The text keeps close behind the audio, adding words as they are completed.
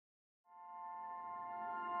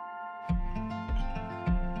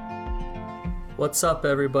What's up,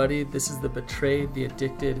 everybody? This is the Betrayed, the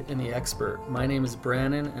Addicted, and the Expert. My name is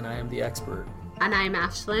Brannon, and I am the expert. And I'm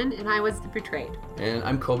Ashlyn, and I was the betrayed. And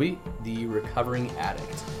I'm Kobe, the recovering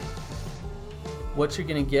addict. What you're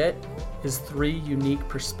going to get is 3 unique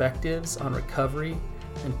perspectives on recovery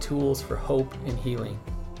and tools for hope and healing.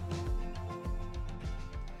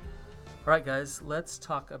 All right, guys, let's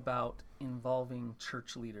talk about involving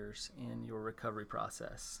church leaders in your recovery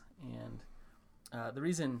process. And the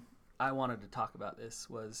reason I wanted to talk about this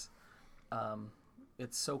was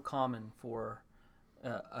it's so common for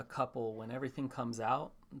a couple, when everything comes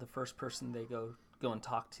out, the first person they go and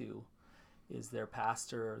talk to is their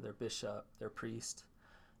pastor, their bishop, their priest,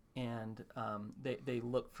 and they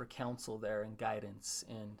look for counsel there and guidance.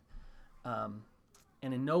 And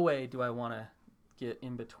in no way do I want to get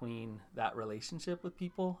in between that relationship with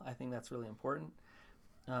people. I think that's really important.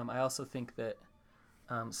 I also think that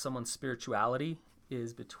someone's spirituality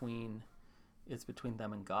is between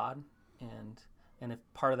them and God, and if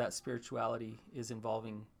part of that spirituality is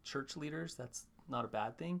involving church leaders, that's not a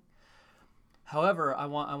bad thing. However, I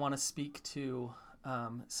want to speak to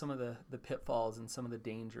some of the pitfalls and some of the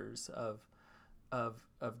dangers of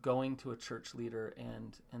going to a church leader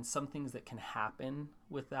and some things that can happen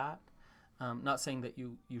with that. Not saying that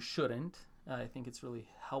you shouldn't. I think it's really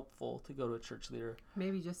helpful to go to a church leader.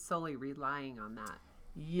 Maybe just solely relying on that.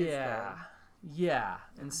 Yeah.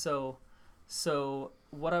 And so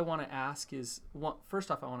what I want to ask is,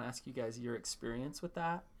 first off, I want to ask you guys your experience with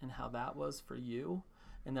that and how that was for you.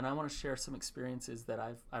 And then I want to share some experiences that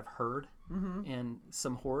I've heard, and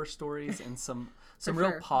some horror stories and some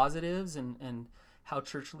real positives, and how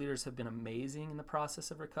church leaders have been amazing in the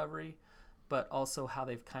process of recovery, but also how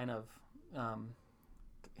they've kind of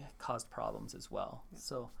caused problems as well. Yeah.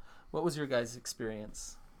 So what was your guys'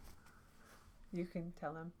 experience? You can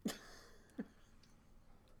tell them.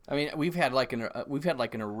 I mean, we've had like an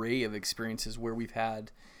array of experiences where we've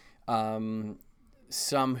had some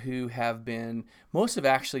who have been, most have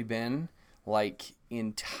actually been like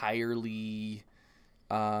entirely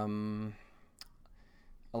they've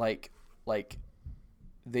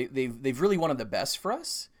really wanted the best for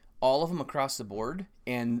us, all of them across the board,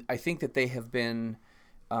 and I think that they have been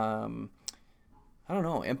empathetic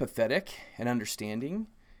and understanding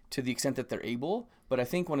to the extent that they're able. But I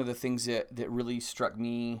think one of the things that really struck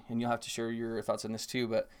me, and you'll have to share your thoughts on this too,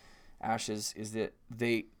 but Ash, is that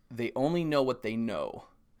they only know what they know,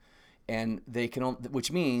 and they can, which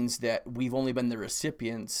means that we've only been the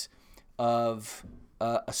recipients of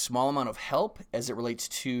a small amount of help as it relates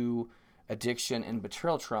to addiction and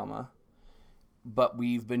betrayal trauma, but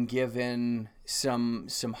we've been given some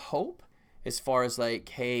hope as far as like,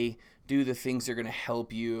 hey, do the things that are going to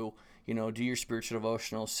help you. Do your spiritual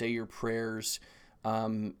devotional, say your prayers,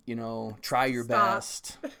 try your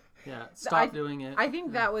best. Yeah, stop doing it. I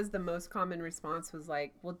think that was the most common response, was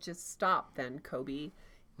like, well, just stop then, Kobe.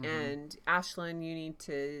 Mm-hmm. And Ashlyn, you need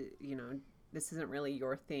to, this isn't really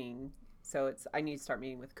your thing. So I need to start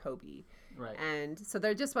meeting with Kobe. Right. And so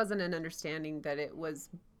there just wasn't an understanding that it was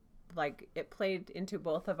like, it played into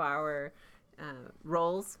both of our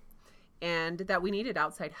roles, and that we needed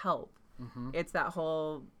outside help. Mm-hmm. It's that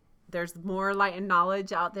whole, there's more light and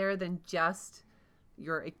knowledge out there than just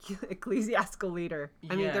your ecclesiastical leader.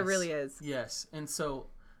 I mean, there really is. Yes. And so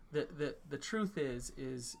the truth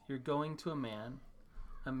is you're going to a man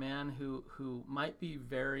who might be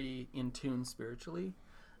very in tune spiritually,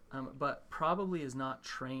 but probably is not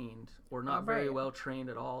trained or not very well trained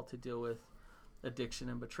at all to deal with addiction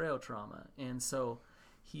and betrayal trauma. And so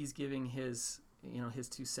he's giving his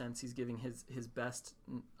 2 cents. He's giving his best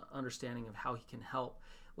understanding of how he can help.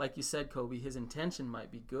 Like you said, Kobe, his intention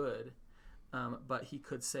might be good, but he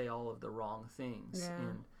could say all of the wrong things.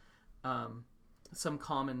 Yeah. And some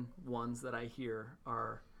common ones that I hear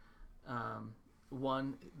are,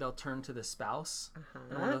 one, they'll turn to the spouse.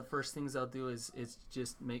 And one of the first things they'll do is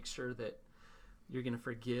just make sure that you're going to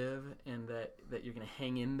forgive, and that you're going to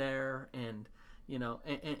hang in there. And,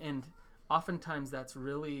 and oftentimes that's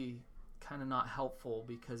really kind of not helpful,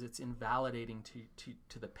 because it's invalidating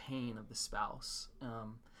to the pain of the spouse.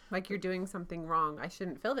 Like you're doing something wrong. I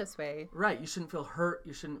shouldn't feel this way. Right. You shouldn't feel hurt.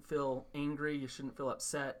 You shouldn't feel angry. You shouldn't feel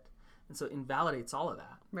upset. And so it invalidates all of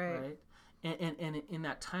that. Right. And in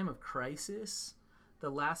that time of crisis, the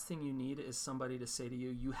last thing you need is somebody to say to you,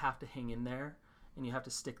 you have to hang in there and you have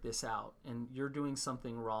to stick this out. And you're doing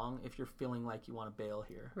something wrong if you're feeling like you want to bail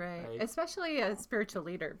here. Right. Especially a spiritual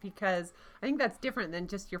leader, because I think that's different than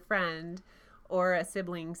just your friend or a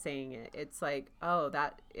sibling saying it. It's like, oh,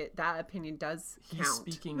 that opinion does count. He's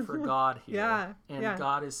speaking for God here. Yeah. And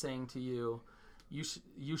God is saying to you,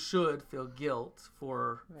 you should feel guilt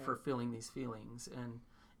for feeling these feelings,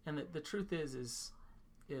 and the truth is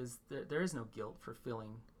there is no guilt for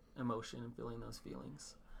feeling emotion and feeling those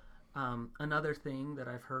feelings. Another thing that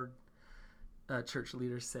I've heard church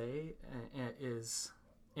leaders say is,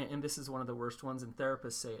 and this is one of the worst ones, and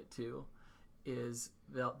therapists say it too, is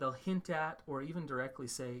they'll hint at or even directly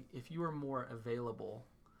say, if you were more available.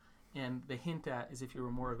 And the hint at is if you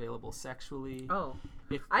were more available sexually. Oh,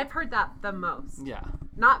 I've heard that the most. Yeah.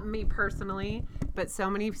 Not me personally, but so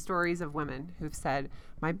many stories of women who've said,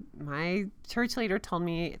 my church leader told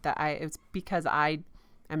me that it's because I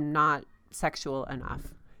am not sexual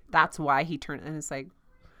enough. That's why he turned. And it's like,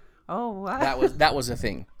 oh, what? That was a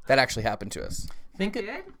thing that actually happened to us. It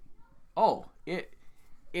did? Oh,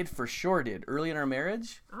 it for sure did. Early in our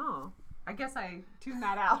marriage. Oh. I guess I tuned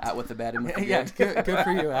that out. Out with the bad and with the good. Yeah, good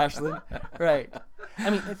for you, Ashlyn. Right.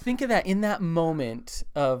 I mean, think of that in that moment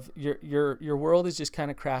of your world is just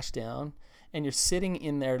kind of crashed down, and you're sitting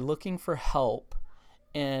in there looking for help,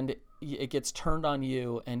 and it gets turned on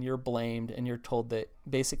you, and you're blamed, and you're told that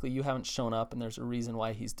basically you haven't shown up, and there's a reason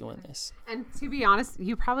why he's doing this. And to be honest,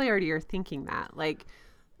 you probably already are thinking that. Like,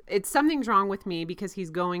 something's wrong with me because he's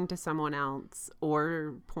going to someone else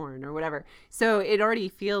or porn or whatever. So it already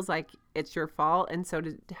feels like it's your fault. And so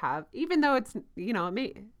to have, even though it's,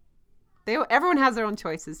 everyone has their own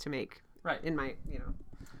choices to make. Right. In my,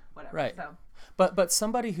 whatever. Right. So. But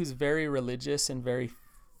somebody who's very religious and very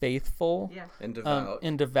faithful. Yeah. And devout.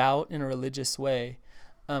 And devout in a religious way,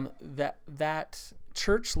 that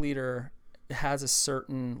church leader has a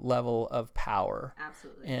certain level of power.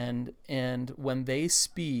 Absolutely. And when they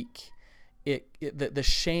speak, the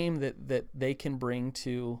shame that they can bring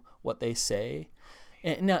to what they say.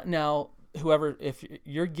 And now whoever, if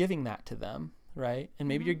you're giving that to them, right? And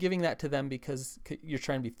maybe you're giving that to them because you're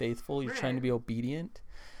trying to be faithful, you're trying to be obedient.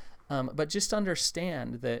 But just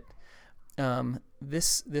understand that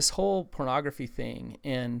this whole pornography thing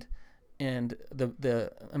and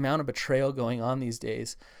the amount of betrayal going on these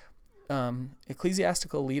days,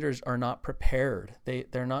 ecclesiastical leaders are not prepared.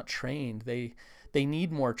 They're not trained. They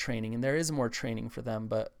need more training, and there is more training for them.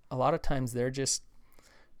 But a lot of times they're just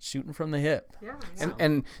shooting from the hip. Yeah.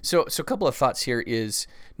 And so a couple of thoughts here is,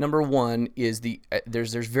 number one is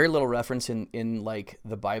there's very little reference in like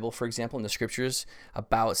the Bible, for example, in the scriptures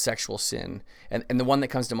about sexual sin. And the one that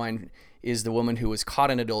comes to mind is the woman who was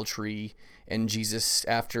caught in adultery, and Jesus,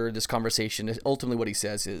 after this conversation, ultimately what he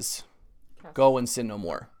says is, go and sin no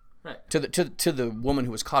more. Right. To the woman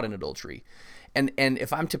who was caught in adultery. And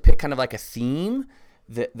if I'm to pick kind of like a theme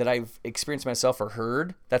that I've experienced myself or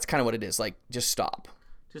heard, that's kind of what it is. Like, just stop.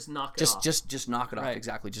 Just knock it off. Just knock it off. Right.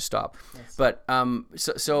 Exactly. Just stop. Yes. But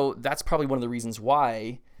so that's probably one of the reasons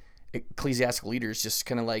why ecclesiastical leaders just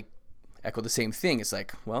kind of like echo the same thing. It's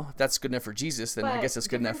like, well, if that's good enough for Jesus, then I guess it's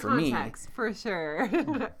good enough for me. For sure.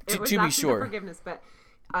 To be sure. Forgiveness, but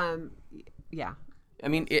yeah. I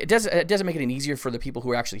mean, it doesn't make it any easier for the people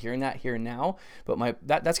who are actually hearing that here and now. But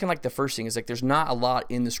that's kind of like the first thing is like there's not a lot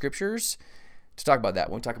in the scriptures to talk about that.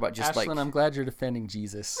 When we talk about just Ashlyn, I'm glad you're defending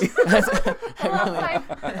Jesus.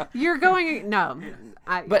 You're going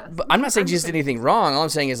But I'm not saying Jesus did anything wrong. All I'm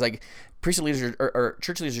saying is like priesthood leaders or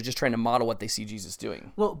church leaders are just trying to model what they see Jesus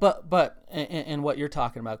doing. Well, but what you're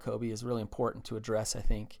talking about, Kobe, is really important to address, I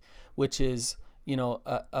think, which is,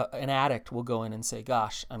 an addict will go in and say,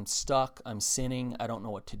 gosh, I'm stuck, I'm sinning, I don't know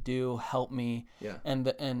what to do, help me. Yeah.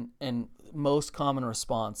 And most common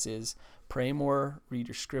response is pray more, read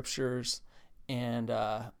your scriptures, and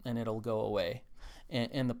it'll go away.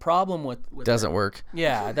 And the problem with doesn't work.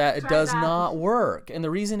 Yeah, that it does not work. And the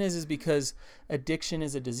reason is because addiction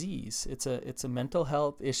is a disease. It's a mental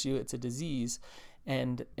health issue, it's a disease,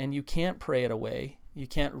 and you can't pray it away. You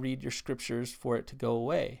can't read your scriptures for it to go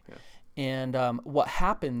away. Yeah. And what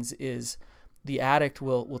happens is the addict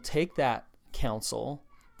will take that counsel,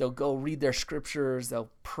 they'll go read their scriptures,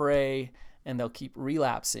 they'll pray, and they'll keep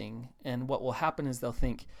relapsing. And what will happen is they'll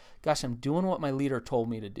think, gosh, I'm doing what my leader told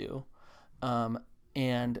me to do,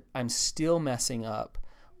 and I'm still messing up.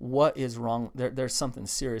 What is wrong? There's something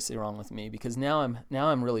seriously wrong with me, because now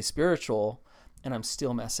I'm really spiritual, and I'm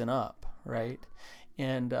still messing up, right?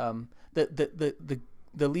 And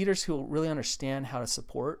the leaders who really understand how to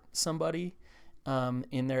support somebody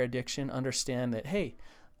in their addiction understand that, hey,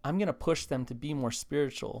 I'm going to push them to be more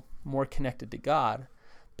spiritual, more connected to God,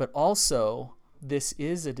 but also this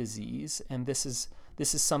is a disease, and this is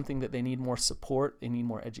something that they need more support, they need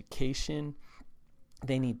more education,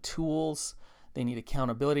 they need tools, they need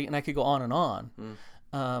accountability, and I could go on and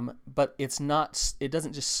on. But it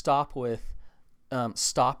doesn't just stop with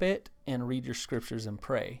stop it and read your scriptures and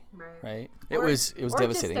pray. Right? It was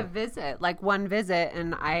devastating. Just a visit, like one visit,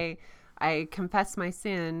 and I confess my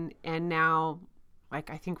sin, and now, like,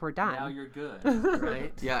 I think we're done. Now you're good,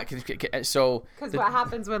 right? Yeah. Because what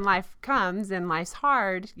happens when life comes and life's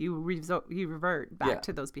hard, you revert back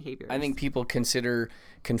to those behaviors. I think people consider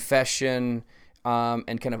confession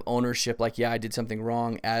and kind of ownership, like, I did something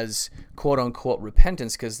wrong, as quote unquote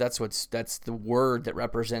repentance, because that's the word that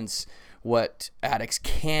represents what addicts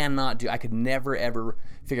cannot do. I could never ever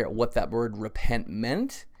figure out what that word repent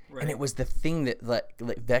meant, and it was the thing that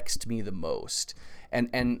vexed me the most.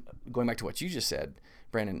 And going back to what you just said,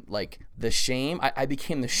 Brandon, like the shame, I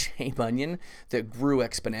became the shame onion that grew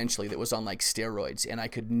exponentially, that was on like steroids, and I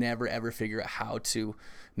could never ever figure out how to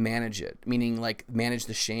manage it, meaning like manage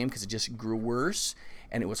the shame, because it just grew worse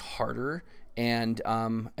and it was harder, and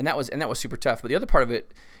that was super tough. But the other part of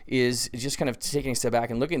it is just kind of taking a step back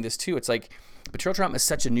and looking at this too. It's like betrayal trauma is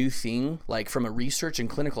such a new thing, like from a research and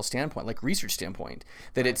clinical standpoint,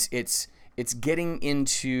 that it's getting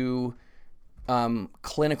into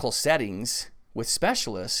clinical settings with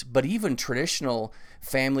specialists, but even traditional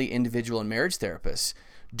family, individual, and marriage therapists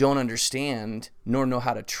don't understand nor know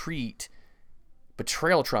how to treat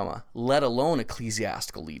betrayal trauma, let alone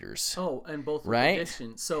ecclesiastical leaders. Oh, and both right?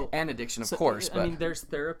 addiction. And addiction, of course. I mean, there's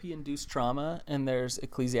therapy-induced trauma and there's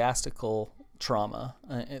ecclesiastical trauma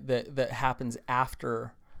that happens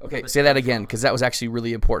after. Okay, say that again, because that was actually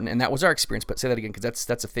really important, and that was our experience. But say that again, because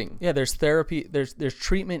that's a thing. Yeah, there's therapy. There's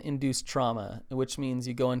treatment-induced trauma, which means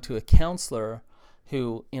you go into a counselor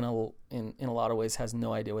who, in a lot of ways, has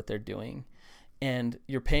no idea what they're doing, and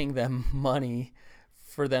you're paying them money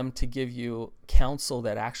for them to give you counsel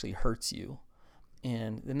that actually hurts you,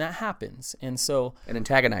 and then that happens, and so it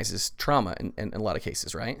antagonizes trauma in a lot of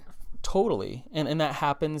cases, right? Totally, and that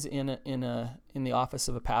happens in the office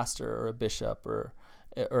of a pastor or a bishop or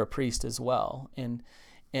a priest as well, and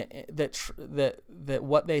that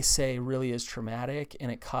what they say really is traumatic,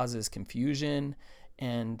 and it causes confusion,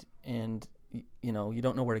 and you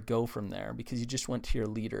don't know where to go from there because you just went to your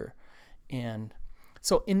leader. And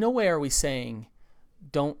so in no way are we saying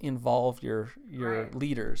don't involve your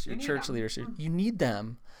leaders, your church leaders. You need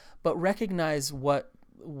them, but recognize what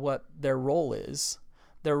their role is.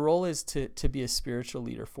 Their role is to be a spiritual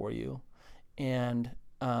leader for you, and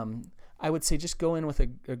I would say just go in with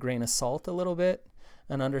a grain of salt a little bit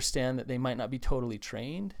and understand that they might not be totally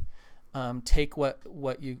trained. Take what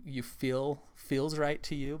you feel feels right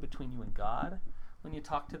to you between you and God when you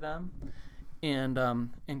talk to them,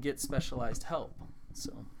 and get specialized help.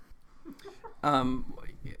 So,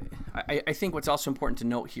 I think what's also important to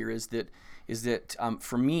note here is that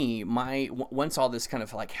for me, once all this kind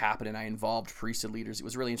of like happened and I involved priesthood leaders, it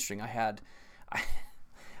was really interesting. I had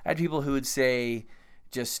people who would say,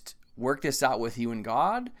 just work this out with you and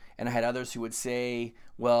God. And I had others who would say,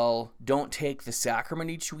 well, don't take the sacrament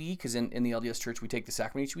each week, because in the LDS church, we take the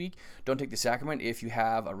sacrament each week. Don't take the sacrament if you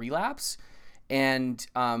have a relapse. And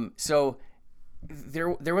so there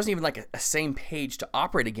wasn't even like a same page to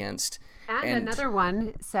operate against. And another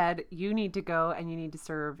one said, you need to go and you need to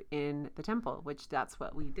serve in the temple, which that's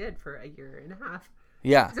what we did for a year and a half.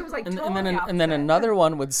 Yeah. It was like and then another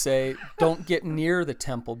one would say, don't get near the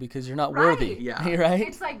temple because you're not worthy. Yeah. Right?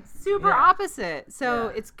 It's like super opposite. So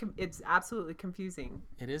it's absolutely confusing.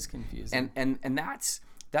 It is confusing. And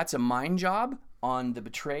that's a mind job on the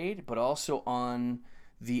betrayed, but also on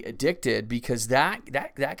the addicted, because that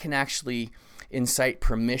can actually incite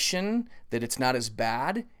permission that it's not as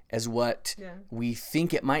bad as what we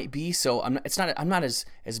think it might be. So I'm not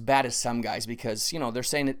as bad as some guys, because they're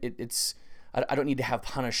saying it's I don't need to have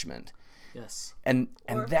punishment. Yes. And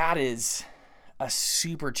that is a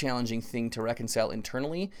super challenging thing to reconcile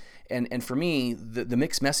internally. And for me, the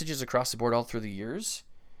mixed messages across the board all through the years,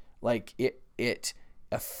 like it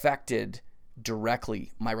affected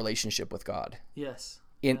directly my relationship with God. Yes.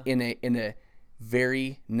 In a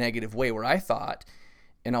very negative way, where I thought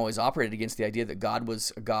and always operated against the idea that God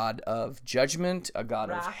was a God of judgment, a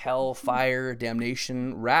God of hell, fire,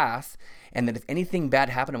 damnation, wrath, and that if anything bad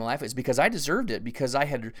happened in my life, it was because I deserved it, because I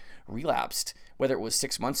had relapsed, whether it was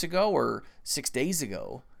 6 months ago or 6 days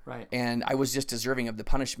ago. Right. And I was just deserving of the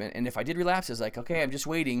punishment. And if I did relapse, it's like, okay, I'm just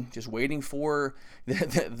waiting for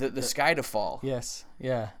the sky to fall. Yes.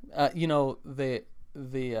 Yeah. The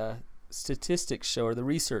statistics show, or the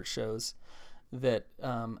research shows, that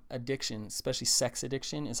addiction, especially sex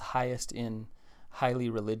addiction, is highest in highly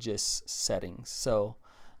religious settings. So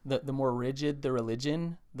the more rigid the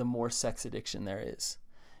religion, the more sex addiction there is.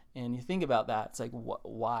 And you think about that, it's like,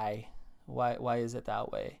 why is it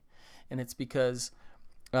that way? And it's because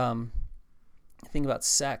think about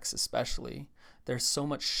sex, especially. there's so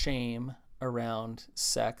much shame around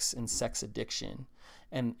sex and sex addiction,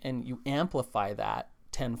 and you amplify that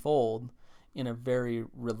tenfold in a very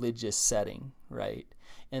religious setting, right?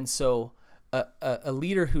 And so a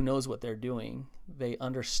leader who knows what they're doing, they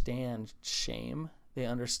understand shame. They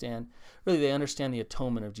understand the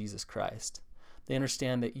atonement of Jesus Christ. They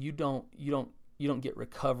understand that you don't get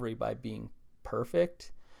recovery by being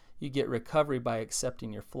perfect. You get recovery by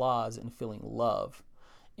accepting your flaws and feeling love.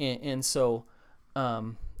 And so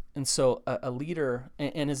a leader,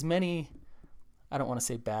 and as many, I don't want to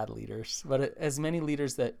say bad leaders, but as many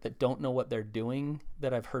leaders that don't know what they're doing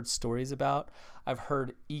that I've heard stories about, I've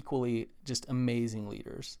heard equally just amazing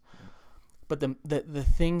leaders. But the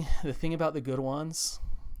thing about the good ones,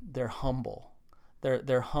 they're humble.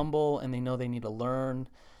 They're humble, and they know they need to learn.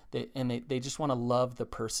 They just want to love the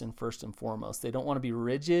person first and foremost. They don't want to be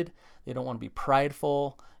rigid. They don't want to be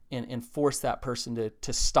prideful and force that person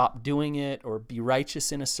to stop doing it or be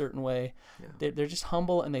righteous in a certain way. Yeah. They're just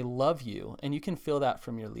humble, and they love you, and you can feel that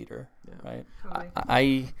from your leader, right?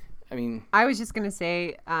 Totally. I mean, I was just going to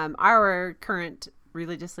say, our current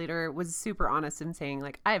religious leader was super honest in saying,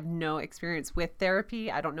 like, I have no experience with therapy.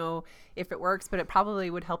 I don't know if it works, but it probably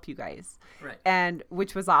would help you guys. Right. And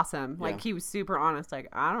which was awesome. Yeah. Like, he was super honest. Like,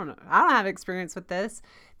 I don't know. I don't have experience with this,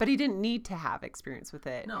 but he didn't need to have experience with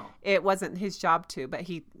it. No. It wasn't his job to, but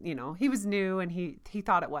he was new, and he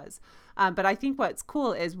thought it was. But I think what's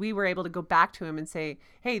cool is we were able to go back to him and say,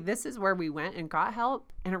 hey, this is where we went and got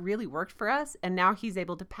help, and it really worked for us. And now he's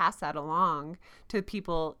able to pass that along to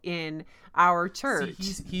people in our church.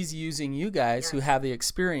 See, he's using you guys who have the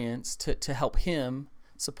experience to help him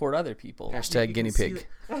support other people. Hashtag guinea pig.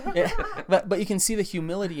 But you can see the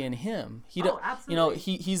humility in him. Absolutely.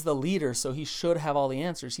 He's the leader, so he should have all the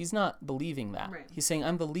answers. He's not believing that. Right. He's saying,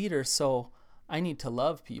 I'm the leader, so I need to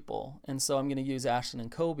love people. And so I'm going to use Ashton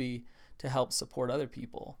and Kobe to help support other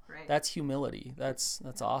people. Right. That's humility. That's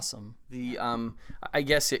awesome. I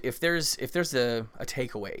guess if there's a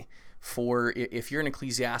takeaway for, if you're an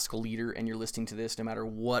ecclesiastical leader and you're listening to this, no matter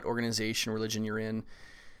what organization, religion you're in,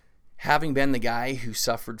 having been the guy who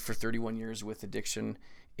suffered for 31 years with addiction,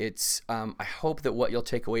 it's I hope that what you'll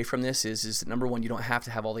take away from this is that, number one, you don't have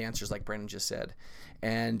to have all the answers like Brandon just said.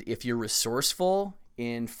 And if you're resourceful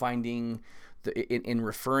in finding in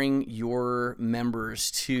referring your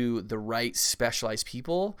members to the right specialized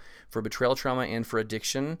people for betrayal trauma and for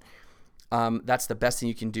addiction, that's the best thing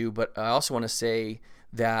you can do. But I also want to say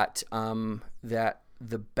that that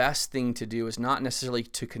the best thing to do is not necessarily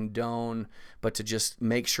to condone, but to just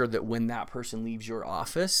make sure that when that person leaves your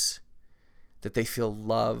office, that they feel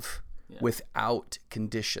love without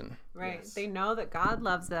condition. Right. Yes. They know that God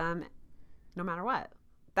loves them no matter what.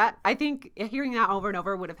 That, I think hearing that over and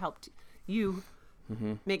over would have helped you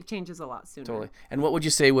make changes a lot sooner. Totally. And what would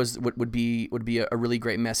you say would be a really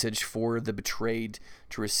great message for the betrayed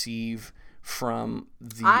to receive from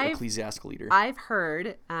the ecclesiastical leader? I've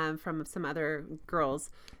heard from some other girls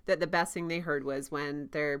that the best thing they heard was when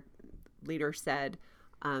their leader said,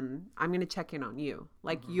 I'm going to check in on you.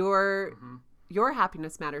 Like, your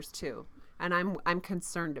happiness matters too, and I'm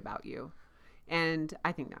concerned about you. And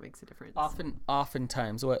I think that makes a difference.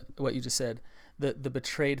 Oftentimes, what you just said, the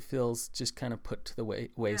betrayed feels just kind of put to the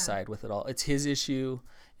wayside with it all. It's his issue,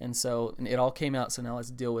 and it all came out, so now let's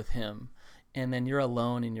deal with him. And then you're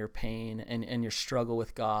alone in your pain and your struggle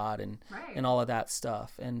with God and all of that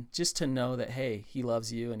stuff. And just to know that, hey, he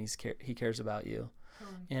loves you and he cares about you.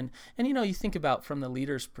 Totally. And you think about from the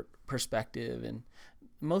leader's perspective, and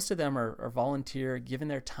most of them are volunteer, giving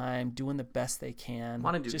their time, doing the best they can.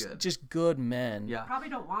 Want to do good. Just good men. Yeah. Probably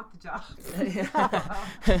don't want the job.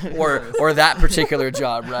 or that particular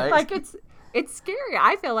job, right? Like, it's scary.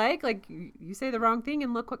 I feel like you say the wrong thing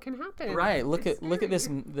and look what can happen. Right. Look at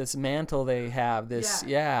this mantle they have.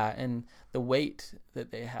 And the weight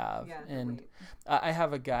that they have. Yeah, and I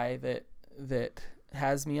have a guy that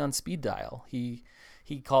has me on speed dial. He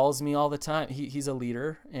calls me all the time. He's a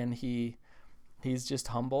leader, and he's just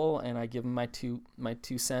humble, and I give him my 2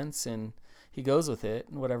 cents, and he goes with it,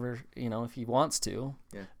 and whatever, if he wants to.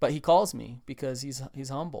 Yeah. But he calls me because he's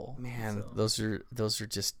humble. Man, so. Those are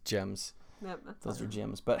just gems. Yep, those are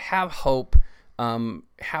gems. But have hope from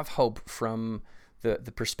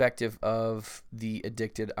the perspective of the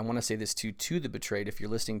addicted. I want to say this to the betrayed, if you're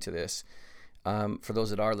listening to this, for those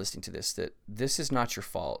that are listening to this, that this is not your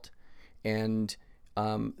fault, and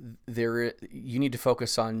you need to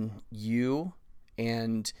focus on you.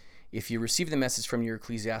 And if you receive the message from your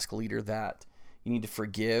ecclesiastical leader that you need to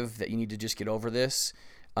forgive, that you need to just get over this,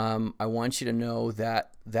 I want you to know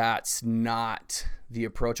that that's not the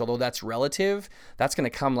approach. Although that's relative, that's going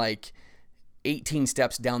to come like 18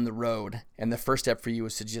 steps down the road, and the first step for you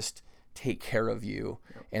is to just take care of you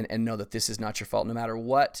and know that this is not your fault. No matter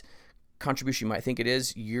what contribution you might think it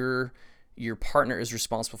is, your partner is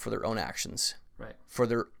responsible for their own actions, right, for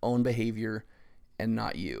their own behavior, and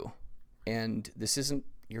not you. And this isn't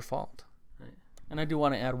your fault. right. And I do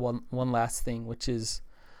want to add one last thing, which is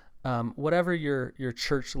whatever your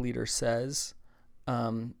church leader says,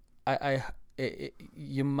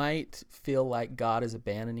 you might feel like God is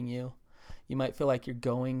abandoning you. You might feel like you're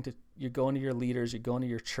going to your leaders, you're going to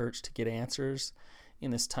your church to get answers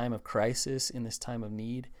in this time of crisis, in this time of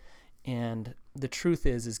need. And the truth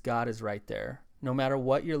is God is right there. No matter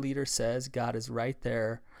what your leader says, God is right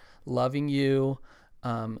there, loving you,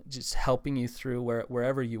 just helping you through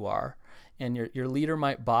wherever you are. And your leader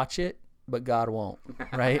might botch it, but God won't,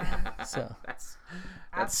 right? So that's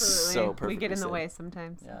Absolutely. so We perfectly get in the said. way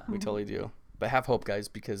sometimes. yeah, We totally do. But have hope, guys,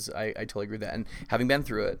 because I totally agree with that. And having been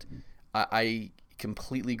through it, I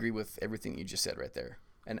completely agree with everything you just said right there.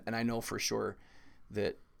 And I know for sure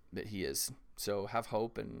that he is. So have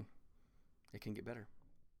hope, and it can get better.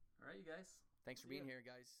 all right, you guys. Thanks for being here,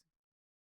 guys.